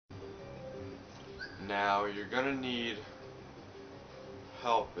Now you're gonna need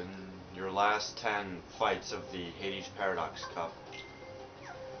help in your last 10 fights of the Hades Paradox Cup.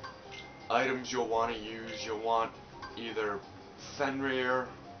 Items you'll want to use, you'll want either Fenrir,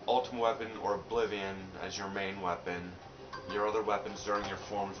 Ultimate Weapon, or Oblivion as your main weapon. Your other weapons during your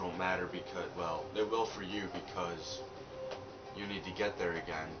forms won't matter because, well, they will for you because you need to get there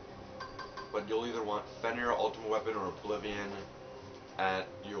again. But you'll either want Fenrir, Ultimate Weapon, or Oblivion at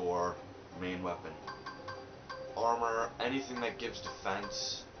your main weapon. Armor, anything that gives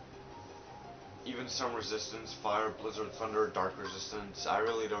defense, even some resistance, fire, blizzard, thunder, dark resistance. I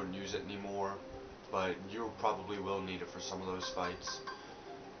really don't use it anymore, but you probably will need it for some of those fights.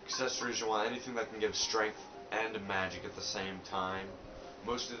 Accessories, you want anything that can give strength and magic at the same time.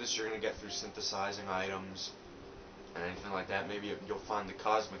 Most of this you're going to get through synthesizing items and anything like that. Maybe you'll find the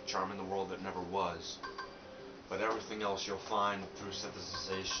cosmic charm in the world that never was, but everything else you'll find through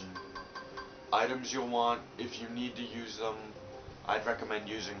synthesization. Items you'll want, if you need to use them, I'd recommend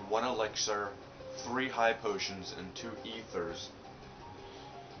using 1 elixir, 3 high potions, and 2 ethers.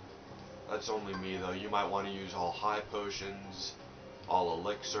 That's only me though. You might want to use all high potions, all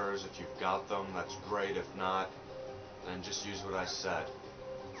elixirs if you've got them. That's great. If not, then just use what I said.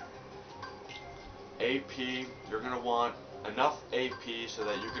 AP, you're going to want enough AP so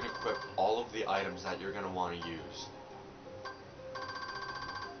that you can equip all of the items that you're going to want to use.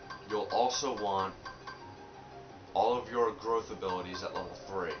 You'll also want all of your growth abilities at level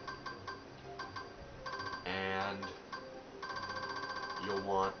 3. And you'll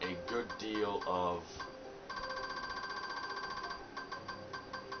want a good deal of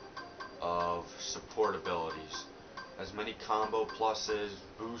support abilities. As many combo pluses,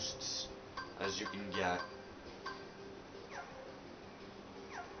 boosts as you can get.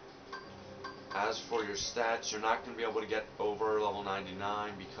 As for your stats, you're not going to be able to get over level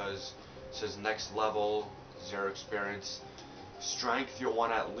 99 because it says next level, 0 experience. Strength, you'll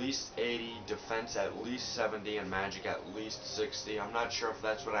want at least 80, defense at least 70, and magic at least 60. I'm not sure if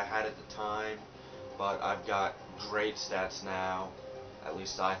that's what I had at the time, but I've got great stats now. At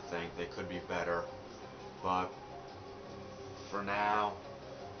least I think. They could be better. But for now,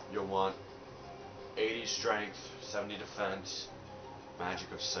 you'll want 80 strength, 70 defense,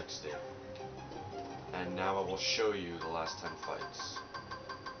 magic of 60. And now I will show you the last 10 fights.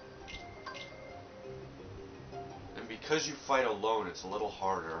 And because you fight alone, it's a little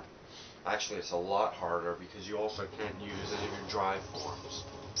harder. Actually, it's a lot harder because you also can't use any of your drive forms.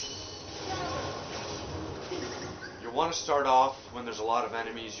 You'll want to start off when there's a lot of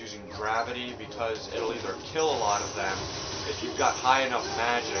enemies using gravity because it'll either kill a lot of them if you've got high enough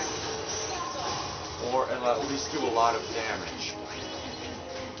magic, or it'll at least do a lot of damage.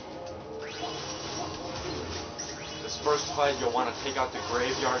 This first fight, you'll want to take out the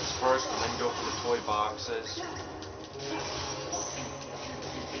graveyards first and then go for the toy boxes.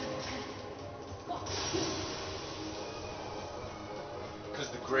 Because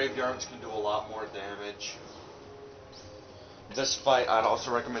the graveyards can do a lot more damage. This fight, I'd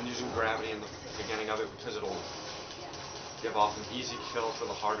also recommend using gravity in the beginning of it because it'll give off an easy kill for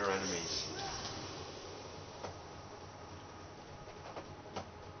the harder enemies.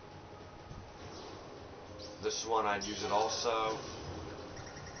 This one, I'd use it also.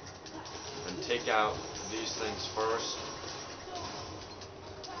 And take out these things first.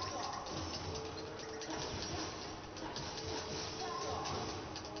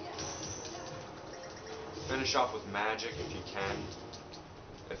 Finish off with magic if you can,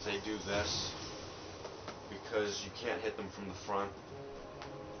 if they do this, because you can't hit them from the front.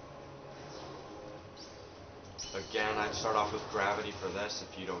 Again, I'd start off with gravity for this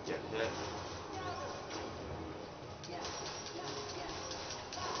if you don't get hit.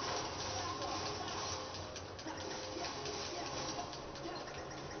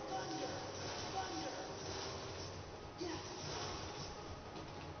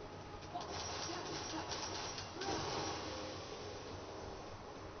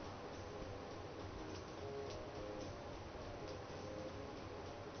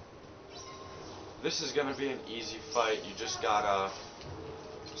 This is going to be an easy fight. You just gotta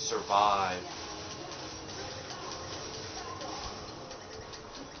survive.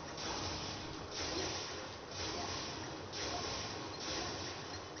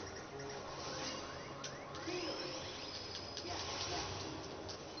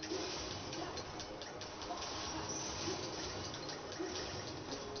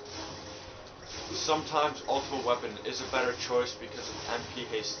 Sometimes Ultimate Weapon is a better choice because of MP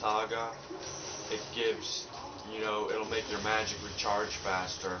Hestaga. It gives, it'll make your magic recharge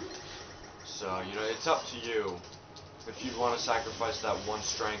faster. So, it's up to you. if you want to sacrifice that one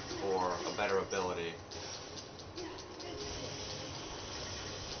strength for a better ability.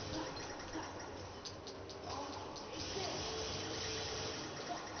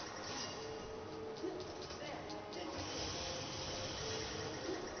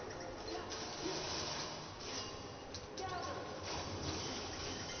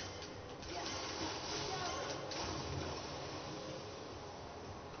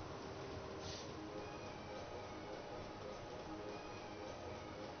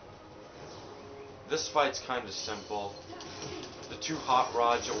 This fight's kind of simple. The two hot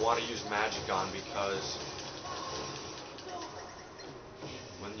rods you'll want to use magic on because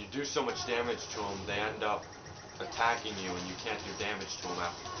when you do so much damage to them, they end up attacking you and you can't do damage to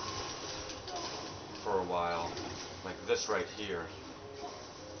them for a while. Like this right here.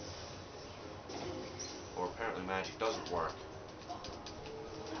 Or apparently magic doesn't work.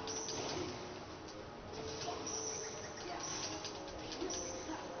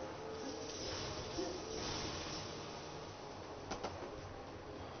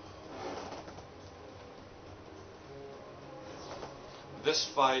 This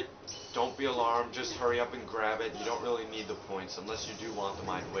fight, don't be alarmed, just hurry up and grab it. You don't really need the points unless you do want them,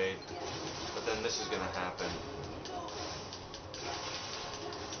 I'd wait. But then this is going to happen.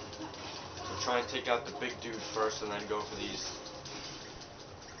 So try and take out the big dude first and then go for these.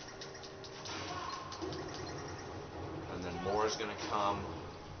 And then more is going to come.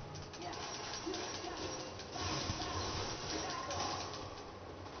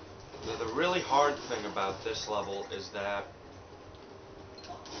 The really hard thing about this level is that,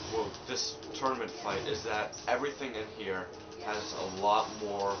 well, this tournament fight, is that everything in here has a lot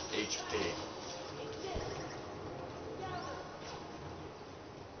more HP.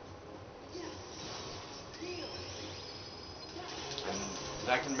 And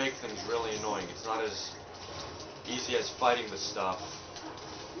that can make things really annoying. It's not as easy as fighting the stuff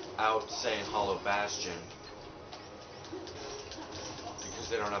out, say, in Hollow Bastion. Because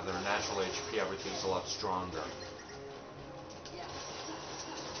they don't have their natural HP, everything's a lot stronger.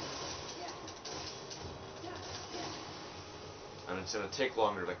 And it's going to take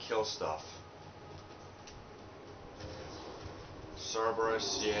longer to kill stuff.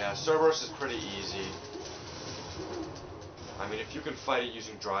 Cerberus, yeah, Cerberus is pretty easy. I mean, if you can fight it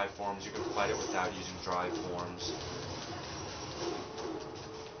using dry forms, you can fight it without using dry forms.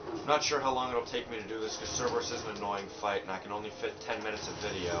 I'm not sure how long it'll take me to do this, because Cerberus is an annoying fight, and I can only fit 10 minutes of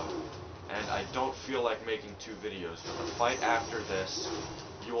video. And I don't feel like making 2 videos. For the fight after this,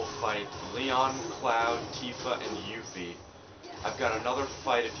 you will fight Leon, Cloud, Tifa, and Yuffie. I've got another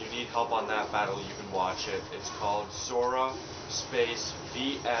fight. If you need help on that battle, you can watch it. It's called Sora space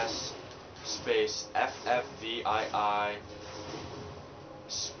VS space FFVII.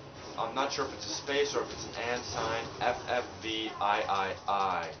 I'm not sure if it's a space or if it's an and sign.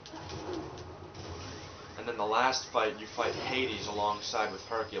 FFVIII. And then the last fight, you fight Hades alongside with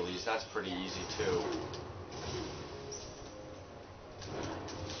Hercules. That's pretty easy too.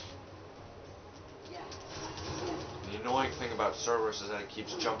 The annoying thing about Cerberus is that it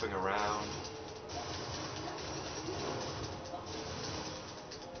keeps jumping around.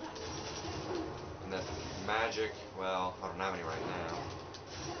 And that magic, well, I don't have any right now.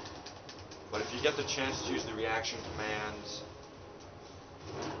 But if you get the chance to use the reaction commands,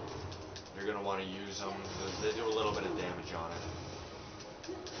 you're going to want to use them. They do a little bit of damage on it.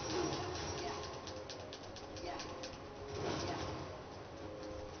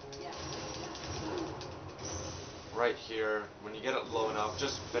 Right here, when you get it low enough,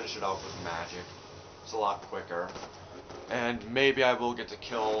 just finish it off with magic. It's a lot quicker. And maybe I will get to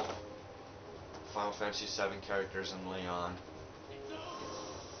kill Final Fantasy VII characters in Leon.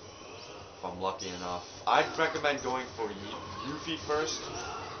 If I'm lucky enough. I'd recommend going for Yuffie first.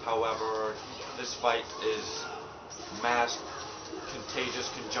 However, this fight is mass contagious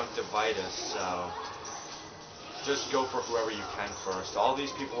conjunctivitis, so just go for whoever you can first. All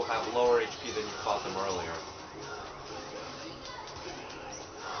these people have lower HP than you fought them earlier.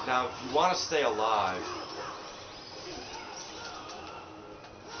 Now, if you want to stay alive,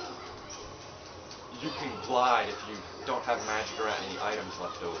 you can glide if you don't have magic or any items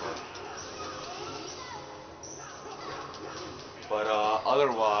left over. But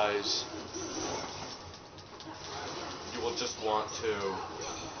otherwise, you will just want to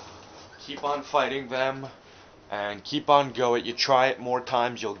keep on fighting them and keep on going. You try it more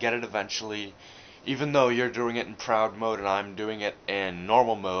times, you'll get it eventually. Even though you're doing it in proud mode and I'm doing it in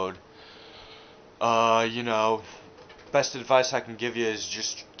normal mode, you know, best advice I can give you is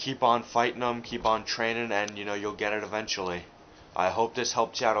just keep on fighting them, keep on training, and, you know, you'll get it eventually. I hope this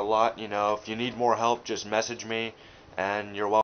helped you out a lot. You know, if you need more help, just message me, and you're welcome.